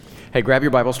Hey, grab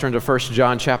your Bibles, turn to 1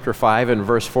 John chapter 5 and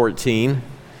verse 14.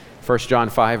 1 John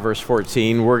 5, verse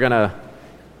 14.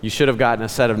 You should have gotten a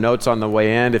set of notes on the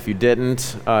way in. If you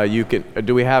didn't,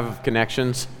 do we have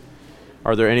connections?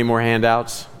 Are there any more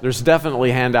handouts? There's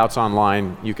definitely handouts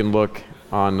online. You can look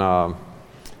on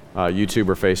YouTube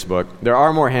or Facebook. There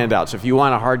are more handouts. If you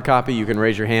want a hard copy, you can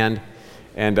raise your hand,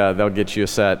 and they'll get you a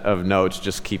set of notes.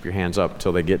 Just keep your hands up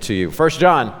until they get to you. 1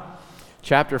 John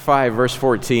chapter 5, verse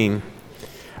 14.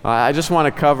 I just want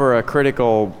to cover a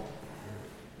critical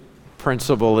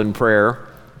principle in prayer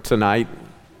tonight.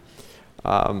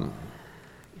 The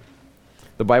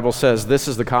Bible says this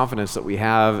is the confidence that we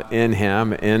have in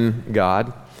Him, in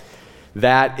God,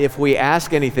 that if we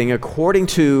ask anything according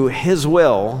to His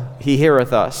will, He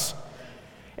heareth us.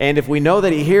 And if we know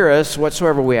that He heareth us,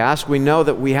 whatsoever we ask, we know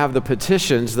that we have the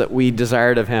petitions that we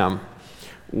desired of Him.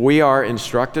 We are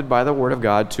instructed by the Word of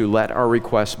God to let our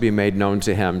requests be made known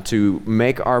to Him, to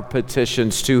make our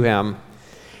petitions to Him.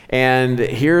 And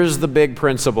here's the big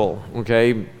principle,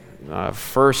 okay?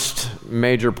 First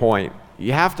major point.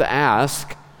 You have to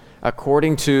ask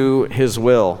according to His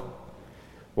will.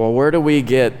 Well, where do we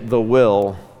get the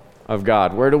will of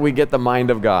God? Where do we get the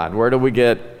mind of God? Where do we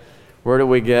get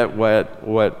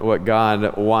what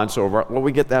God wants over? Well,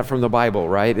 we get that from the Bible,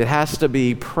 right? It has to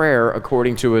be prayer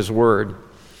according to His Word.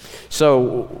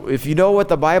 So if you know what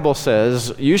the Bible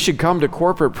says, you should come to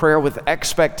corporate prayer with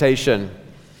expectation.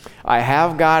 I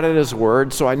have God at His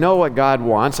Word, so I know what God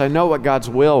wants. I know what God's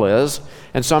will is,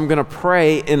 and so I'm going to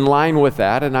pray in line with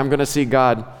that, and I'm going to see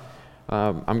God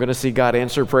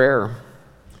answer prayer.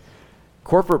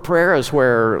 Corporate prayer is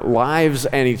where lives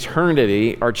and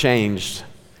eternity are changed.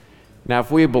 Now,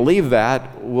 if we believe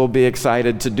that, we'll be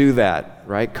excited to do that,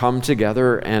 right? Come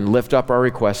together and lift up our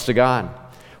requests to God.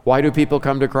 Why do people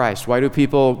come to Christ? Why do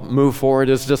people move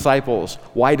forward as disciples?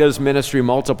 Why does ministry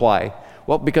multiply?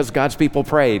 Well, because God's people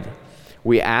prayed.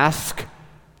 We ask,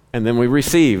 and then we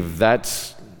receive.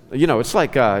 That's, it's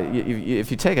like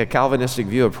if you take a Calvinistic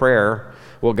view of prayer,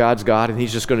 well, God's God, and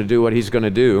He's just going to do what He's going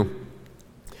to do.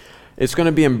 It's going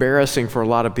to be embarrassing for a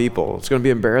lot of people. It's going to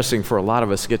be embarrassing for a lot of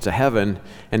us to get to heaven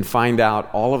and find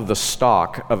out all of the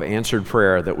stock of answered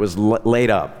prayer that was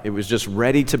laid up. It was just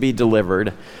ready to be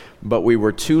delivered, but we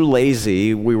were too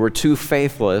lazy, we were too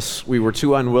faithless, we were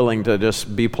too unwilling to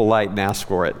just be polite and ask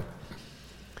for it.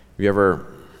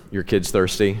 Your kid's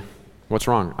thirsty? What's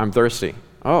wrong? I'm thirsty.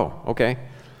 Oh, okay.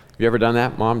 Have you ever done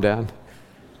that, Mom, Dad?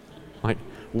 Like,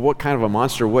 what kind of a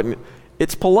monster wouldn't?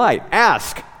 It's polite.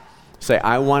 Ask. Say,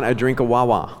 I want a drink of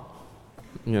Wawa.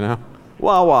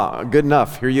 Wawa, good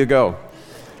enough. Here you go.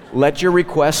 Let your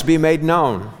requests be made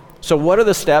known. So what are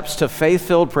the steps to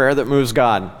faith-filled prayer that moves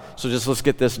God? So let's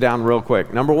get this down real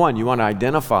quick. Number one, you want to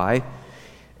identify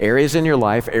areas in your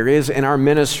life, areas in our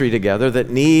ministry together that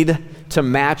need to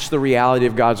match the reality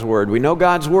of God's Word. We know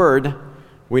God's Word,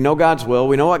 we know God's will,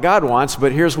 we know what God wants,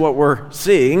 but here's what we're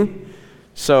seeing.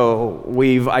 So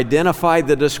we've identified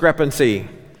the discrepancy.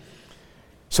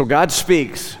 So God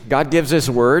speaks, God gives His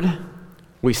Word,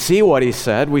 we see what He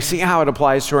said, we see how it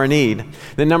applies to our need.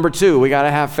 Then number two, we got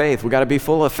to have faith. We got to be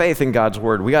full of faith in God's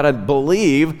Word. We got to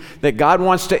believe that God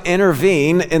wants to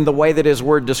intervene in the way that His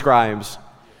Word describes.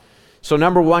 So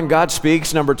number one, God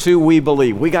speaks. Number two, we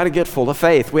believe. We got to get full of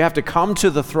faith. We have to come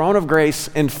to the throne of grace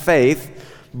in faith,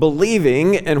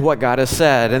 believing in what God has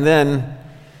said. And then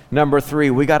number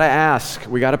three, we got to ask.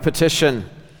 We got to petition.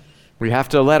 We have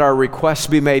to let our requests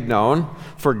be made known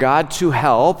for God to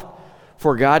help,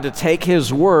 for God to take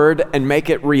His Word and make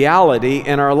it reality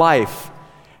in our life.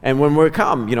 And when we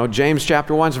come, James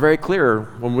chapter 1 is very clear.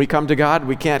 When we come to God,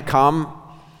 we can't come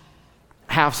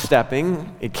half-stepping.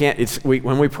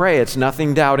 When we pray, it's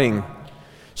nothing doubting.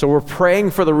 So we're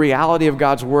praying for the reality of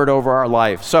God's Word over our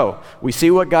life. So we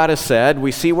see what God has said.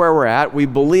 We see where we're at. We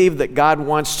believe that God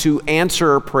wants to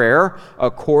answer prayer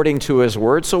according to His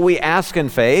Word. So we ask in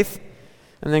faith,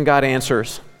 and then God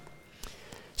answers.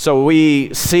 So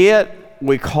we see it,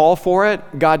 we call for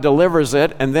it, God delivers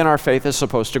it, and then our faith is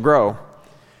supposed to grow.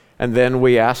 And then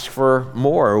we ask for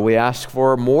more. We ask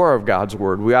for more of God's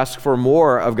Word. We ask for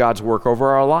more of God's work over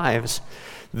our lives.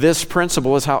 This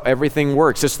principle is how everything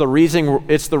works. It's the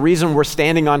reason we're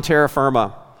standing on terra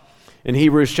firma. In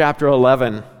Hebrews chapter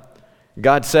 11,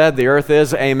 God said, the earth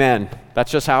is amen. That's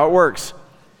just how it works.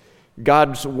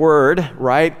 God's Word,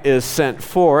 right, is sent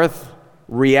forth.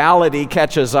 Reality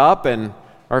catches up, and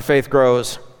our faith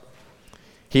grows.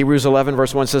 Hebrews 11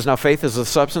 verse 1 says, now faith is the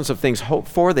substance of things hoped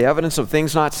for, the evidence of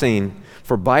things not seen.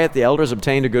 For by it the elders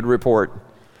obtained a good report.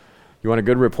 You want a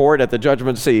good report at the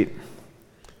judgment seat?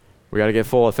 We got to get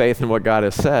full of faith in what God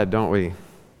has said, don't we?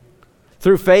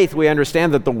 Through faith, we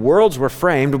understand that the worlds were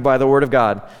framed by the word of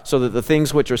God, so that the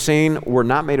things which are seen were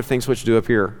not made of things which do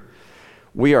appear.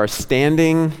 We are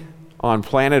standing on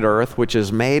planet Earth, which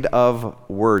is made of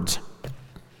words.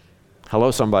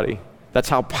 Hello, somebody. That's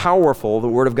how powerful the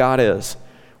word of God is.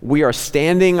 We are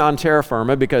standing on terra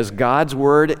firma because God's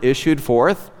word issued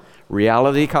forth,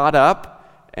 reality caught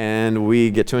up, and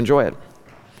we get to enjoy it.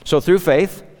 So through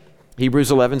faith, Hebrews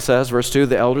 11 says, verse 2,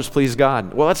 the elders please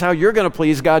God. Well, that's how you're going to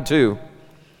please God too.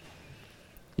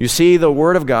 You see the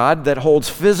word of God that holds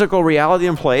physical reality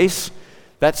in place,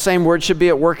 that same word should be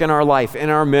at work in our life, in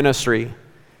our ministry.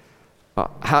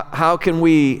 How can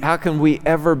we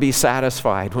ever be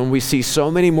satisfied when we see so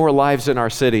many more lives in our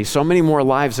city, so many more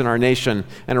lives in our nation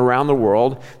and around the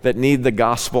world that need the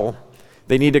gospel?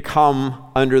 They need to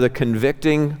come under the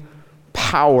convicting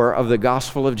power of the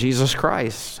gospel of Jesus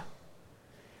Christ.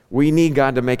 We need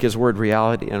God to make his word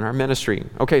reality in our ministry.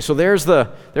 Okay, so there's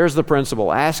the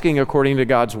principle, asking according to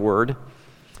God's word,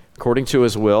 according to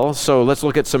his will. So let's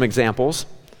look at some examples.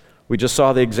 We just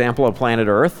saw the example of planet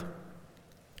Earth.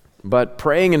 But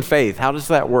praying in faith, how does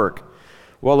that work?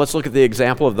 Well, let's look at the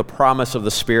example of the promise of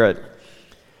the Spirit.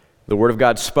 The word of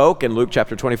God spoke in Luke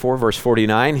chapter 24, verse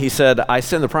 49. He said, I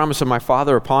send the promise of my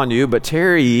Father upon you, but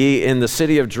tarry ye in the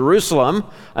city of Jerusalem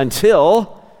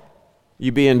until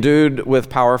you be endued with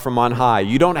power from on high.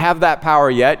 You don't have that power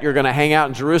yet. You're going to hang out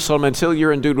in Jerusalem until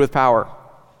you're endued with power.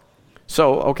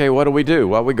 So, okay, what do?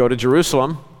 Well, we go to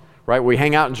Jerusalem, right? We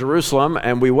hang out in Jerusalem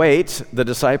and we wait. The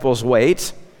disciples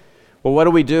wait. Well, what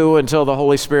do we do until the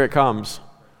Holy Spirit comes?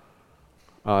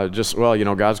 God's going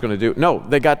to do. No,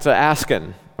 they got to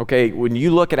asking. Okay, when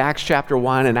you look at Acts chapter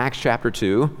 1 and Acts chapter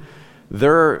 2,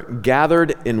 they're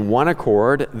gathered in one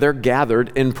accord. They're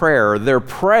gathered in prayer. They're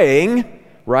praying.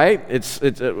 Right?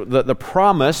 The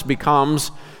promise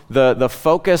becomes the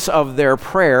focus of their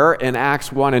prayer in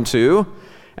Acts 1 and 2.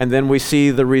 And then we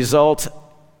see the result,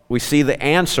 we see the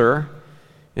answer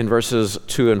in verses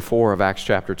 2 and 4 of Acts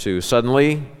chapter 2.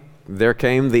 Suddenly, there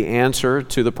came the answer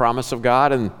to the promise of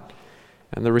God and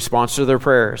the response to their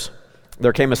prayers.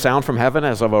 There came a sound from heaven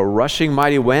as of a rushing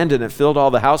mighty wind, and it filled all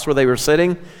the house where they were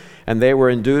sitting, and they were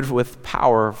endued with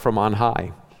power from on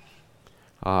high.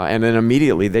 And then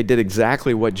immediately they did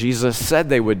exactly what Jesus said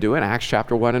they would do in Acts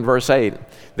chapter 1 and verse 8.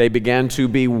 They began to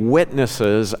be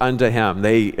witnesses unto him.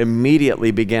 They immediately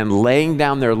began laying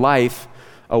down their life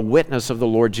a witness of the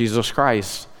Lord Jesus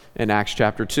Christ in Acts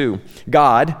chapter 2.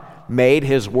 God made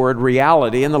his word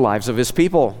reality in the lives of his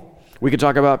people. We could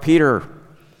talk about Peter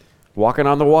walking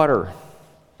on the water.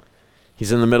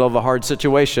 He's in the middle of a hard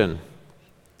situation.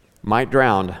 Might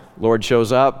drown. Lord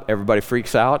shows up. Everybody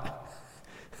freaks out.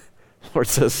 Lord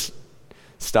says,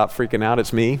 stop freaking out,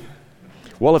 it's me.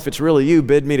 Well, if it's really you,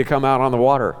 bid me to come out on the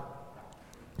water,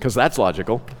 because that's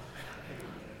logical.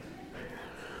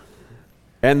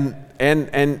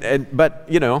 But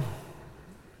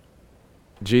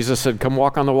Jesus said, come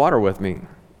walk on the water with me.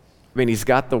 I mean, he's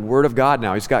got the word of God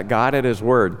now. He's got God at his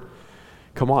word.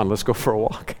 Come on, let's go for a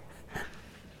walk.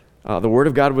 The word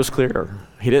of God was clear.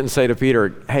 He didn't say to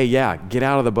Peter, hey, get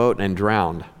out of the boat and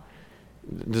drown.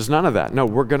 There's none of that. No,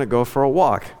 we're going to go for a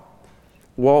walk.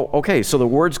 Well, okay, so the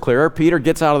word's clear. Peter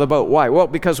gets out of the boat. Why? Well,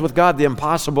 because with God, the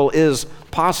impossible is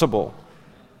possible.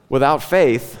 Without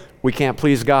faith, we can't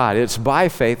please God. It's by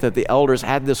faith that the elders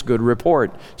had this good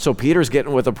report. So Peter's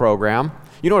getting with the program.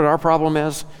 You know what our problem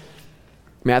is?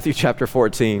 Matthew chapter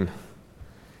 14.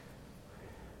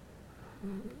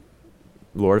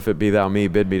 Lord, if it be thou me,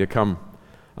 bid me to come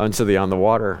unto thee on the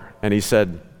water. And he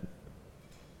said,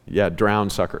 drown,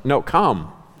 sucker. No,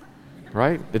 come,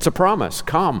 right? It's a promise,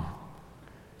 come.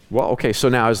 Well, okay, so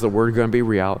now is the word going to be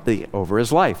reality over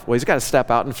his life? Well, he's got to step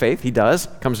out in faith. He does.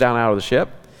 Comes down out of the ship.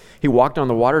 He walked on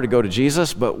the water to go to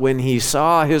Jesus, but when he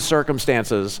saw his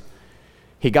circumstances,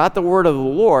 he got the word of the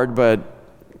Lord, but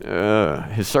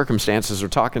his circumstances were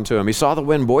talking to him. He saw the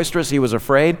wind boisterous. He was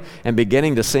afraid, and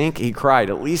beginning to sink, he cried.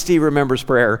 At least he remembers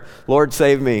prayer. Lord,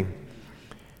 save me.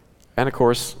 And of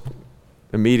course,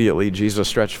 immediately Jesus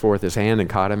stretched forth his hand and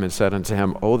caught him and said unto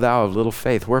him, O thou of little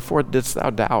faith, wherefore didst thou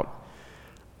doubt?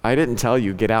 I didn't tell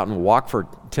you, get out and walk for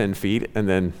 10 feet and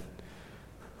then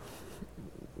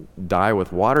die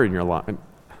with water in your life.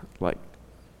 Like,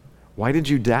 why did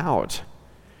you doubt?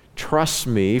 Trust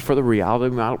me for the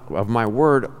reality of my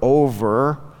word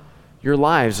over your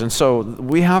lives. And so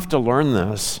we have to learn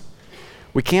this.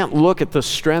 We can't look at the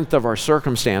strength of our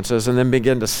circumstances and then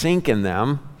begin to sink in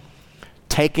them,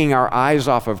 taking our eyes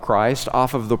off of Christ,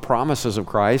 off of the promises of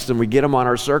Christ, and we get them on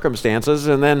our circumstances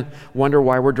and then wonder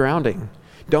why we're drowning.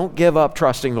 Don't give up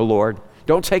trusting the Lord.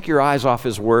 Don't take your eyes off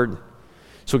his word.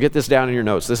 So get this down in your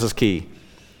notes. This is key.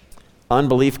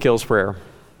 Unbelief kills prayer.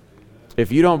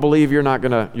 If you don't believe, you're not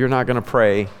gonna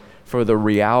pray for the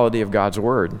reality of God's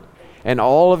word. And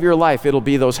all of your life, it'll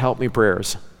be those help me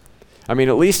prayers. I mean,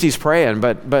 at least he's praying,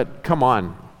 but come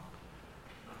on.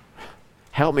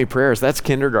 Help me prayers, that's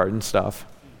kindergarten stuff.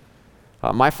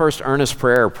 My first earnest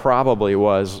prayer probably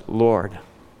was, Lord,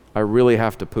 I really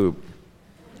have to poop.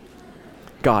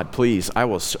 God, please,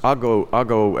 I'll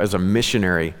go as a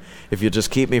missionary if you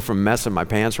just keep me from messing my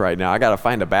pants right now. I got to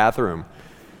find a bathroom.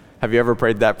 Have you ever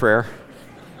prayed that prayer?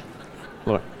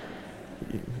 Look,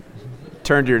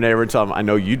 turn to your neighbor and tell them, I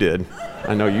know you did.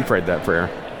 I know you prayed that prayer.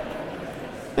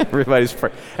 Everybody's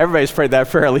prayed that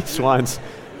prayer at least once.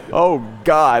 Oh,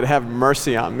 God, have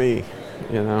mercy on me,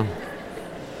 you know.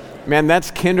 Man,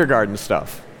 that's kindergarten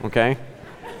stuff, okay?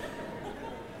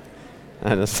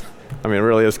 It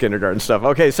really is kindergarten stuff.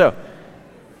 Okay, so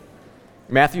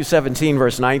Matthew 17,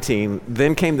 verse 19,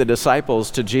 then came the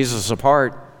disciples to Jesus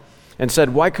apart and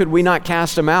said, why could we not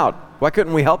cast him out? Why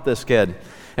couldn't we help this kid?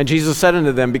 And Jesus said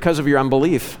unto them, because of your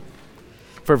unbelief.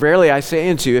 For verily I say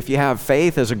unto you, if you have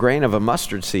faith as a grain of a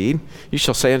mustard seed, you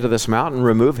shall say unto this mountain,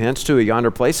 remove hence to a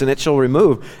yonder place, and it shall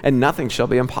remove, and nothing shall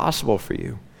be impossible for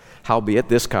you. Howbeit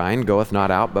this kind goeth not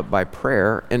out but by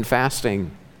prayer and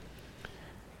fasting.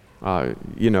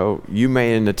 You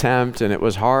made an attempt and it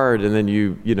was hard, and then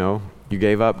you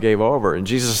gave up, gave over. And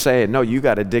Jesus is saying, no, you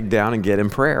got to dig down and get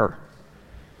in prayer.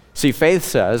 See, faith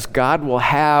says God will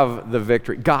have the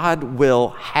victory. God will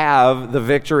have the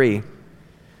victory.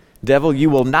 Devil, you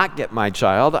will not get my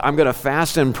child. I'm going to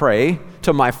fast and pray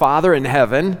to my Father in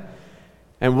heaven,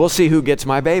 and we'll see who gets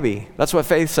my baby. That's what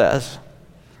faith says.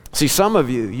 See, some of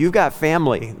you've got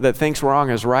family that thinks wrong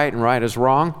is right and right is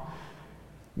wrong.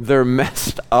 They're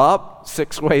messed up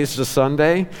 6 ways to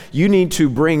Sunday. You need to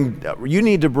bring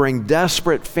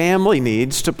desperate family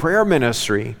needs to prayer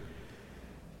ministry.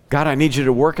 God, I need you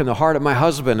to work in the heart of my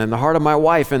husband, in the heart of my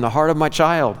wife, in the heart of my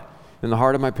child, in the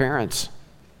heart of my parents.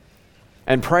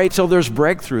 And pray till there's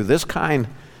breakthrough. This kind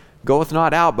goeth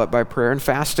not out but by prayer and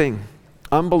fasting.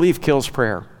 Unbelief kills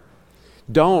prayer.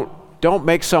 Don't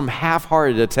make some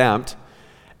half-hearted attempt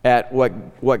at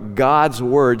what God's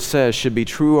word says should be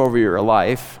true over your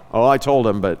life. Oh, I told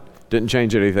him, but didn't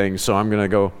change anything, so I'm going to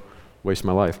go waste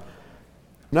my life.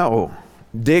 No,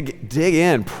 dig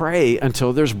in, pray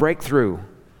until there's breakthrough.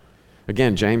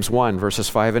 Again, James 1, verses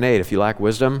 5 and 8. If you lack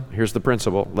wisdom, here's the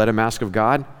principle. Let him ask of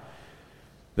God,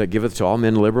 that giveth to all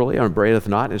men liberally, and upbraideth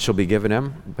not, and it shall be given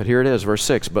him. But here it is, verse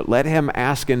 6. But let him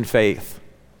ask in faith,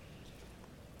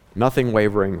 nothing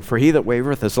wavering. For he that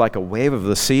wavereth is like a wave of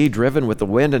the sea, driven with the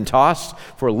wind and tossed.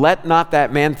 For let not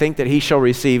that man think that he shall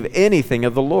receive anything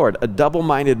of the Lord. A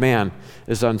double-minded man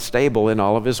is unstable in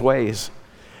all of his ways.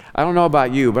 I don't know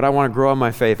about you, but I want to grow in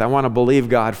my faith. I want to believe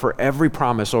God for every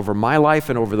promise over my life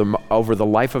and over the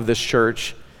life of this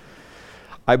church.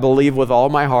 I believe with all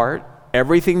my heart,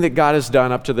 everything that God has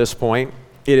done up to this point,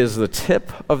 it is the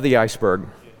tip of the iceberg.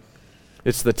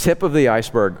 It's the tip of the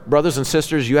iceberg. Brothers and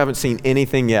sisters, you haven't seen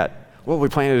anything yet. Well, we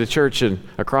planted a church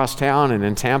across town and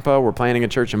in Tampa. We're planting a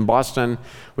church in Boston.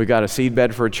 We got a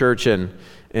seedbed for a church in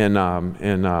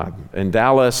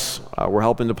Dallas. We're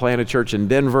helping to plant a church in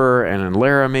Denver and in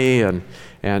Laramie, and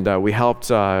we helped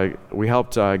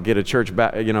get a church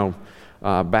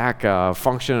back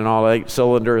functioning all 8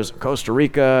 cylinders in Costa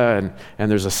Rica,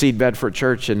 and there's a seedbed for a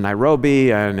church in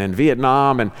Nairobi and in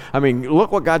Vietnam, and I mean,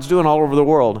 look what God's doing all over the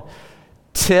world.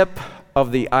 Tip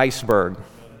of the iceberg.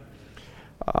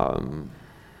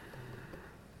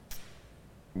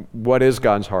 What is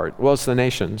God's heart? Well, it's the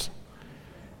nations.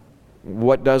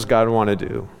 What does God want to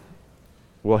do?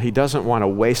 Well, he doesn't want to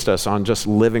waste us on just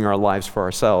living our lives for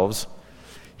ourselves.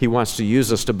 He wants to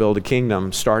use us to build a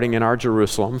kingdom, starting in our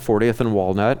Jerusalem, 40th and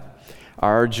Walnut,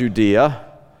 our Judea,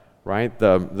 right,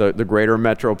 the greater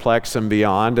metroplex and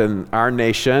beyond, and our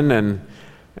nation,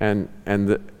 and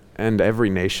every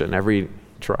nation, every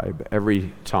tribe,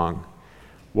 every tongue.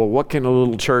 Well, what can a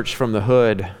little church from the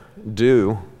hood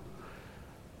do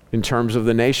in terms of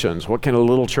the nations? What can a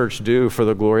little church do for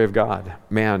the glory of God?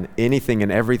 Man, anything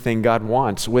and everything God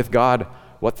wants. With God,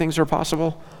 what things are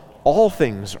possible? All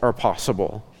things are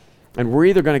possible. And we're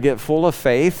either going to get full of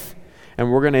faith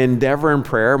and we're going to endeavor in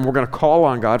prayer and we're going to call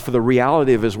on God for the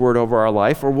reality of his word over our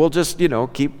life, or we'll just, we'll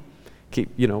keep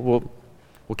doing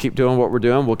what we're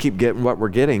doing. We'll keep getting what we're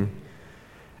getting.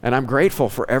 And I'm grateful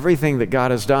for everything that God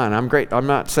has done. I'm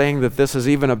not saying that this is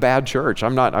even a bad church.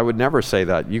 I would never say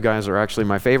that. You guys are actually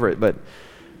my favorite, but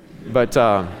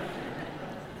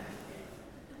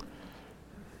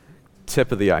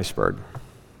tip of the iceberg.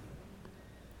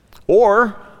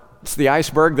 Or it's the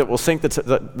iceberg that will sink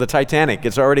the Titanic.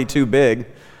 It's already too big.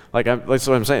 That's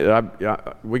what I'm saying.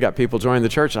 We got people joining the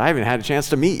church, and I haven't had a chance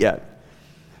to meet yet.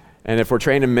 And if we're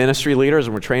training ministry leaders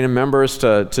and we're training members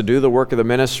to do the work of the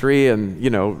ministry,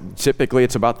 and typically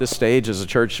it's about this stage as the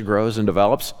church grows and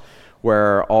develops,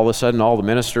 where all of a sudden all the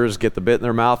ministers get the bit in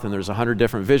their mouth, and there's 100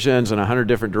 different visions and 100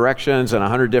 different directions and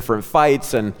 100 different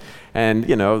fights, and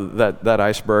that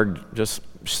iceberg just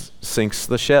sinks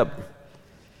the ship.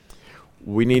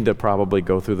 We need to probably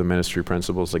go through the ministry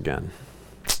principles again.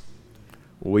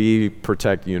 We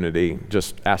protect unity.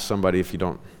 Just ask somebody if you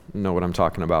don't know what I'm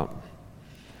talking about.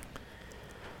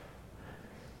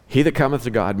 He that cometh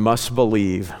to God must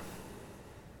believe.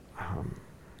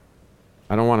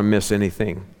 I don't want to miss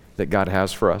anything that God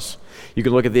has for us. You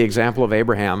can look at the example of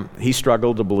Abraham. He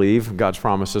struggled to believe God's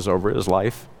promises over his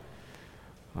life.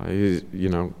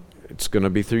 It's going to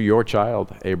be through your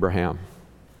child, Abraham,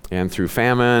 and through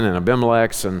famine and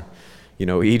Abimelech's and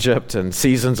Egypt and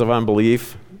seasons of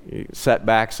unbelief,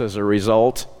 setbacks as a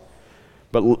result.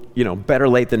 But better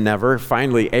late than never.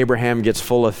 Finally, Abraham gets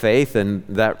full of faith, and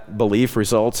that belief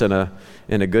results in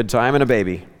a good time and a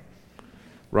baby.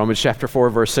 Romans chapter 4,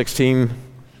 verse 16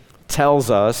 tells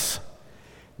us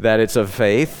that it's of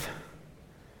faith,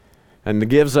 and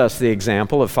gives us the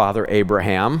example of Father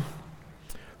Abraham,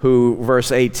 who,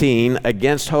 verse 18,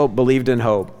 against hope believed in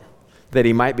hope, that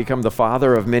he might become the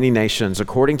father of many nations,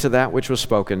 according to that which was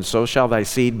spoken, so shall thy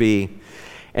seed be.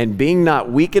 And being not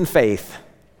weak in faith,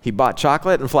 he bought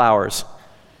chocolate and flowers.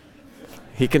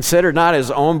 He considered not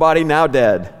his own body now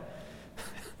dead.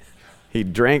 He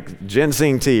drank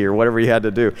ginseng tea or whatever he had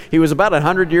to do. He was about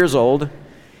 100 years old,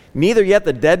 neither yet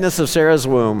the deadness of Sarah's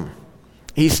womb.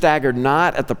 He staggered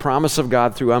not at the promise of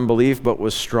God through unbelief, but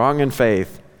was strong in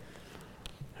faith.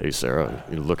 Hey, Sarah,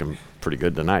 you're looking pretty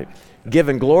good tonight.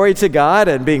 Giving glory to God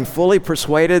and being fully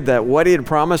persuaded that what he had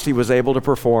promised he was able to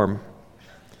perform.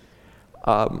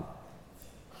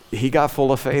 He got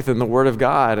full of faith in the Word of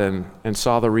God and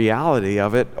saw the reality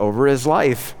of it over his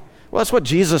life. Well, that's what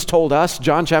Jesus told us,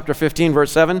 John chapter 15,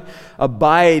 verse 7.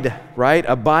 Abide, right?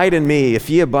 Abide in me. If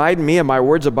ye abide in me and my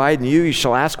words abide in you, you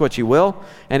shall ask what you will,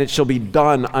 and it shall be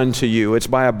done unto you. It's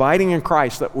by abiding in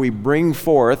Christ that we bring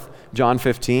forth, John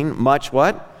 15, much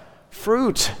what?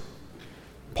 Fruit.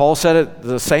 Paul said it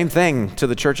the same thing to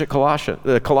the church at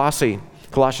Colossae,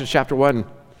 Colossians chapter 1.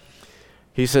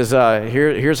 He says,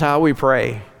 here's how we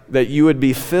pray. That you would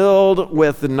be filled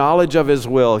with the knowledge of his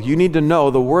will. You need to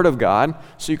know the Word of God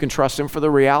so you can trust him for the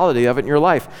reality of it in your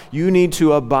life. You need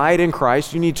to abide in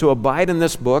Christ. You need to abide in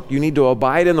this book. You need to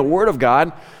abide in the Word of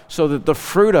God so that the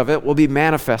fruit of it will be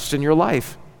manifest in your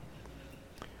life.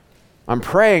 I'm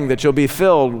praying that you'll be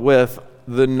filled with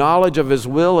the knowledge of his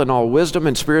will and all wisdom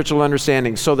and spiritual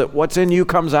understanding so that what's in you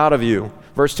comes out of you.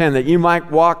 Verse 10, that you might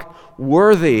walk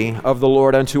worthy of the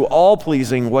Lord unto all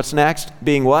pleasing. What's next?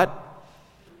 Being what?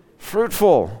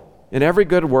 Fruitful in every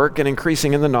good work and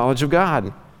increasing in the knowledge of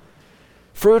God.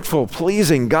 Fruitful,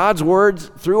 pleasing. God's words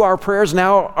through our prayers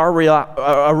now are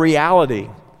a reality.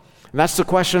 And that's the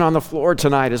question on the floor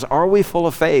tonight is, are we full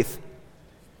of faith?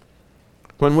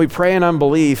 When we pray in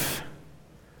unbelief,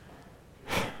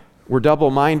 we're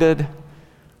double-minded.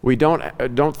 We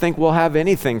don't think we'll have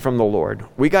anything from the Lord.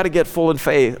 We got to get full of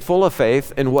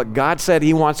faith in what God said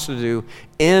he wants to do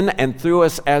in and through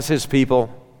us as his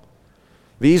people.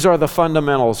 These are the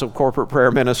fundamentals of corporate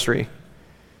prayer ministry.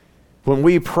 When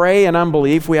we pray in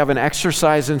unbelief, we have an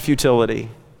exercise in futility.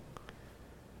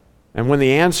 And when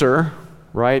the answer,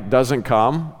 right, doesn't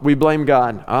come, we blame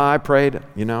God. I prayed,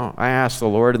 I asked the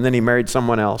Lord, and then he married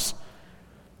someone else.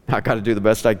 I got to do the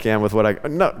best I can with what I...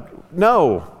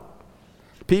 No.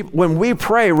 When we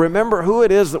pray, remember who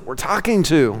it is that we're talking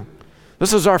to.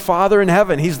 This is our Father in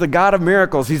heaven. He's the God of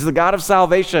miracles. He's the God of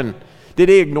salvation. Did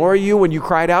he ignore you when you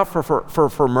cried out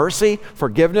for mercy,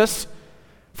 forgiveness,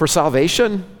 for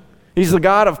salvation? He's the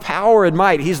God of power and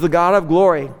might. He's the God of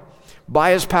glory.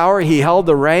 By his power, he held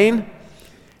the rain,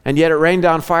 and yet it rained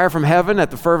down fire from heaven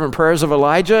at the fervent prayers of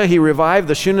Elijah. He revived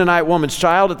the Shunammite woman's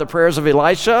child at the prayers of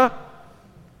Elisha.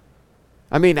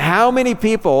 I mean, how many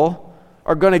people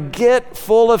are going to get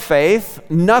full of faith,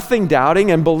 nothing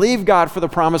doubting, and believe God for the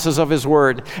promises of his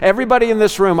word? Everybody in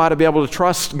this room ought to be able to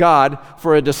trust God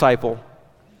for a disciple.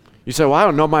 You say, well, I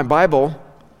don't know my Bible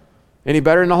any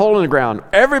better than a hole in the ground.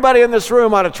 Everybody in this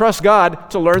room ought to trust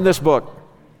God to learn this book.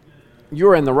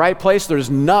 You're in the right place. There's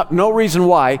no reason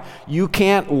why you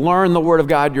can't learn the Word of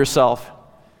God yourself.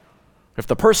 If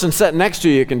the person sitting next to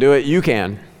you can do it, you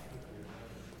can.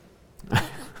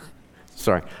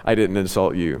 Sorry, I didn't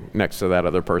insult you next to that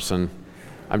other person.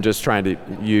 I'm just trying to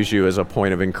use you as a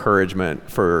point of encouragement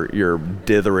for your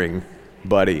dithering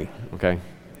buddy, okay?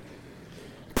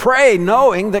 Pray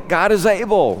knowing that God is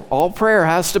able. All prayer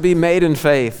has to be made in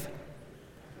faith.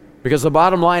 Because the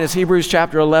bottom line is Hebrews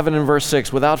chapter 11 and verse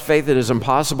 6, without faith it is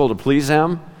impossible to please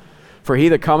him. For he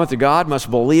that cometh to God must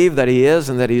believe that he is,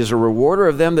 and that he is a rewarder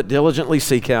of them that diligently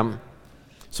seek him.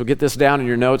 So get this down in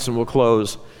your notes and we'll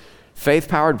close.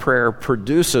 Faith-powered prayer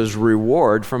produces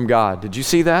reward from God. Did you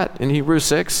see that in Hebrews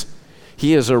 6?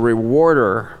 He is a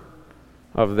rewarder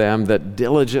of them that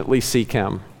diligently seek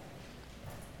him.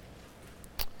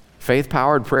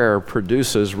 Faith-powered prayer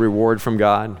produces reward from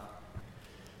God.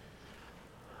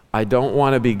 I don't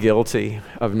want to be guilty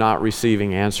of not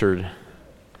receiving answers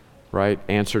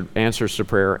to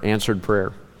prayer, answered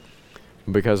prayer,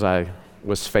 because I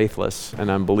was faithless and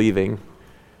unbelieving,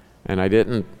 and I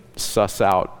didn't suss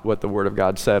out what the Word of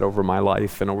God said over my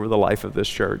life and over the life of this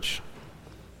church.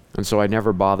 And so I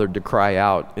never bothered to cry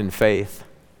out in faith.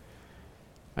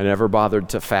 I never bothered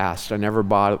to fast. I never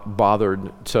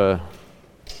bothered to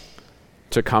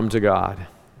come to God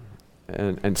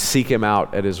and seek him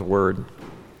out at his word.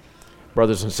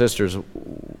 Brothers and sisters,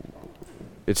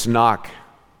 it's knock,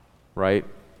 right?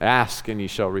 Ask and ye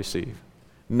shall receive.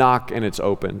 Knock and it's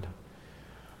opened.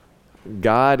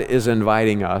 God is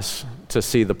inviting us to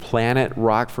see the planet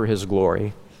rock for his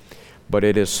glory, but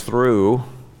it is through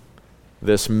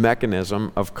this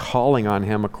mechanism of calling on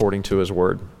him according to his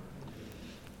word.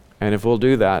 And if we'll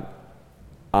do that,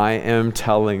 I am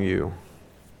telling you,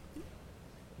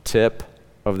 tip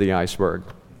of the iceberg.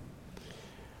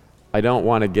 I don't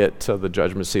want to get to the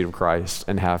judgment seat of Christ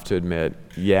and have to admit,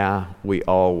 yeah, we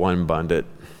all one-bunned it.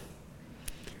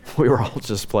 We were all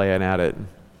just playing at it.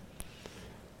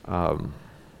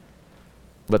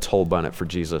 Let's whole bun it for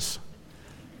Jesus.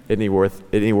 Isn't he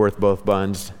worth both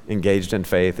buns? Engaged in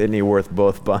faith. Isn't he worth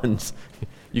both buns?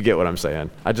 You get what I'm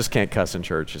saying. I just can't cuss in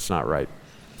church. It's not right.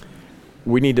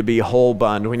 We need to be whole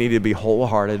bunned. We need to be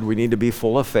wholehearted. We need to be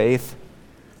full of faith.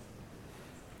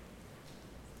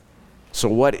 So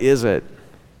what is it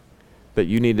that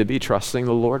you need to be trusting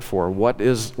the Lord for? What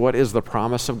is the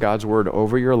promise of God's word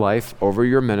over your life, over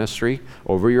your ministry,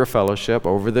 over your fellowship,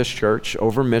 over this church,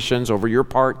 over missions, over your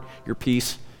part, your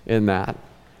piece in that?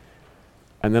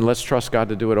 And then let's trust God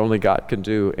to do what only God can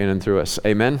do in and through us.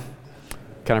 Amen?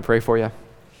 Can I pray for you?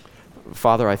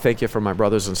 Father, I thank you for my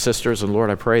brothers and sisters, and Lord,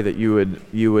 I pray that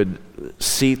you would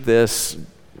seat this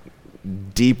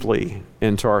deeply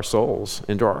into our souls,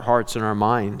 into our hearts and our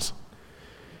minds.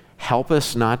 Help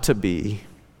us not to be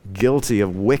guilty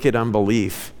of wicked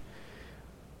unbelief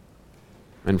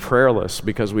and prayerless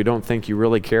because we don't think you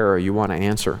really care or you want to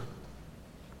answer.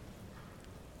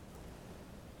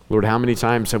 Lord, how many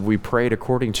times have we prayed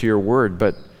according to your word,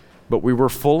 but we were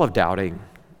full of doubting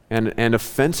and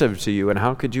offensive to you? And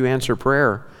how could you answer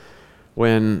prayer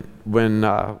when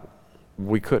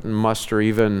we couldn't muster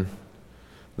even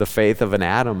the faith of an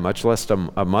atom, much less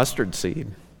a mustard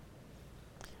seed?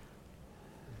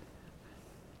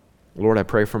 Lord, I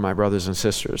pray for my brothers and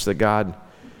sisters that God,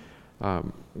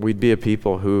 we'd be a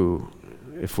people who,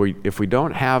 if we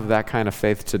don't have that kind of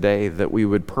faith today, that we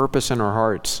would purpose in our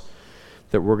hearts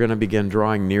that we're going to begin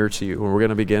drawing near to you, and we're going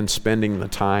to begin spending the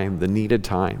time,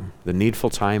 the needful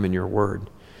time in your word,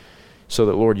 so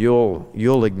that, Lord,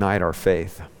 you'll ignite our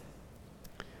faith.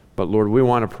 But Lord, we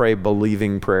want to pray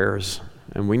believing prayers,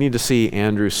 and we need to see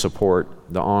Andrew's support,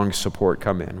 the Ong's support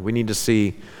come in. We need to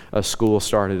see a school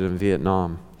started in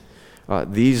Vietnam.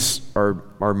 These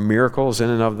are miracles in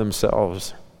and of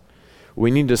themselves. We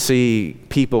need to see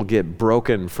people get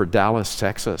broken for Dallas,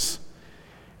 Texas.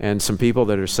 And some people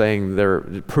that are saying they're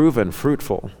proven,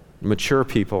 fruitful, mature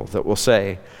people that will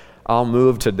say, I'll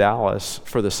move to Dallas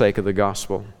for the sake of the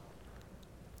gospel.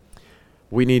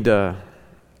 We need to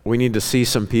see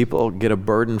some people get a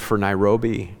burden for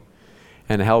Nairobi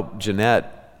and help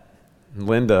Jeanette and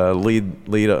Linda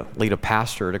lead a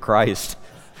pastor to Christ.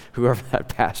 Whoever that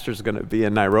pastor is going to be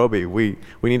in Nairobi, we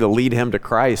need to lead him to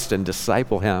Christ and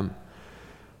disciple him.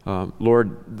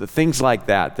 Lord, the things like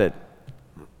that,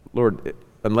 Lord,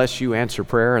 unless you answer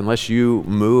prayer, unless you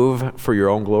move for your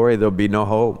own glory, there'll be no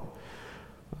hope.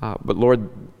 But Lord,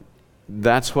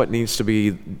 that's what needs to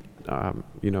be,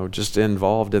 just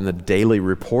involved in the daily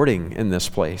reporting in this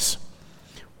place.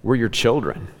 We're your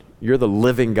children. You're the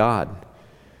living God.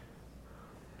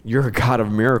 You're a God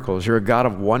of miracles. You're a God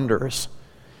of wonders.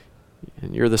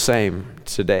 And you're the same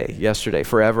today, yesterday,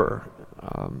 forever.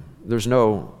 There's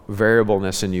no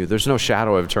variableness in you. There's no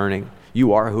shadow of turning.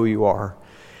 You are who you are.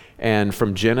 And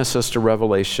from Genesis to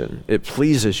Revelation, it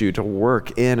pleases you to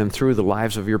work in and through the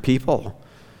lives of your people.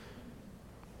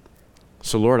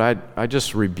 So Lord, I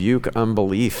just rebuke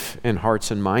unbelief in hearts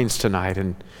and minds tonight.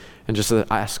 And And just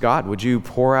ask God, would you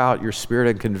pour out your Spirit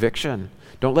and conviction?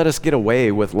 Don't let us get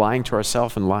away with lying to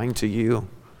ourselves and lying to you.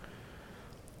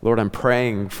 Lord, I'm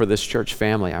praying for this church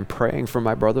family. I'm praying for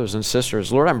my brothers and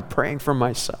sisters. Lord, I'm praying for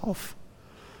myself.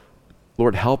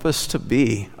 Lord, help us to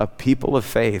be a people of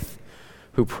faith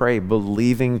who pray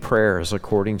believing prayers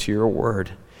according to your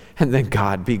word. And then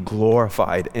God, be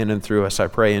glorified in and through us, I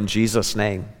pray in Jesus'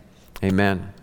 name. Amen.